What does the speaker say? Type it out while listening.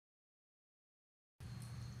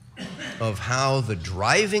of how the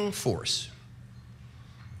driving force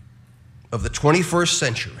of the 21st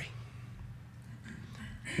century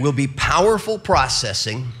will be powerful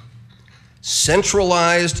processing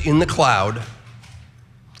centralized in the cloud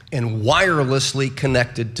and wirelessly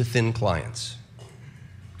connected to thin clients.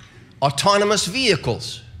 Autonomous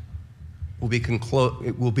vehicles will be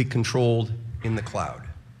controlled in the cloud.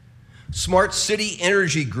 Smart city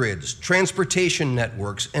energy grids, transportation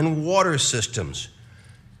networks, and water systems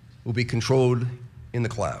will be controlled in the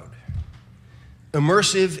cloud.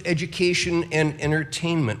 Immersive education and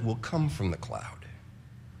entertainment will come from the cloud.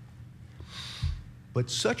 But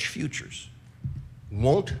such futures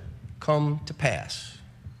won't come to pass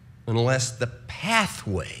unless the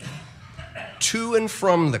pathway to and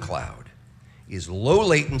from the cloud is low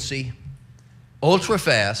latency, ultra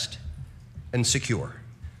fast, and secure.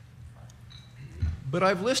 But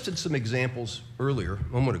I've listed some examples earlier,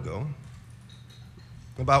 a moment ago,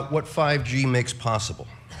 about what 5G makes possible.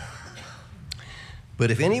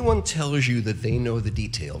 But if anyone tells you that they know the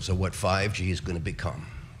details of what 5G is going to become,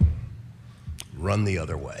 run the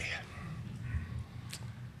other way.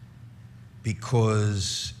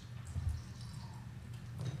 Because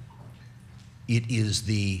it is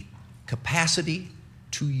the capacity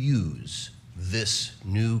to use this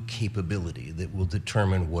new capability that will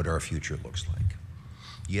determine what our future looks like.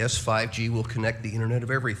 Yes, 5G will connect the Internet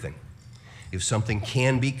of Everything. If something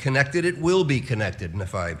can be connected, it will be connected in a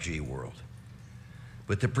 5G world.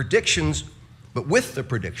 But with the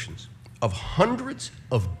predictions of hundreds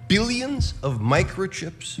of billions of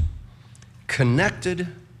microchips connected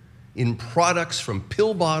in products from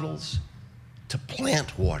pill bottles to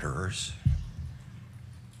plant waterers,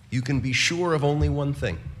 you can be sure of only one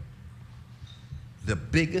thing. The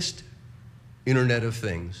biggest Internet of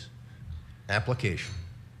Things application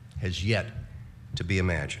has yet to be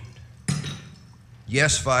imagined.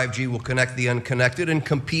 Yes, 5G will connect the unconnected and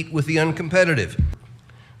compete with the uncompetitive.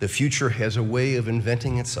 The future has a way of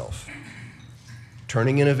inventing itself.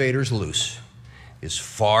 Turning innovators loose is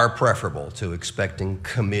far preferable to expecting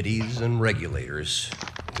committees and regulators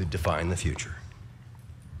to define the future.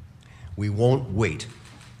 We won't wait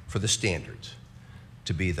for the standards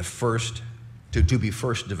to be first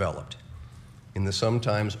developed in the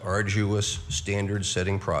sometimes arduous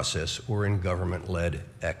standard-setting process or in government-led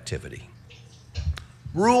activity.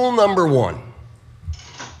 Rule number one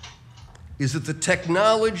is that the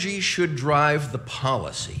technology should drive the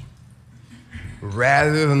policy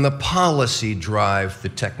rather than the policy drive the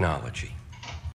technology.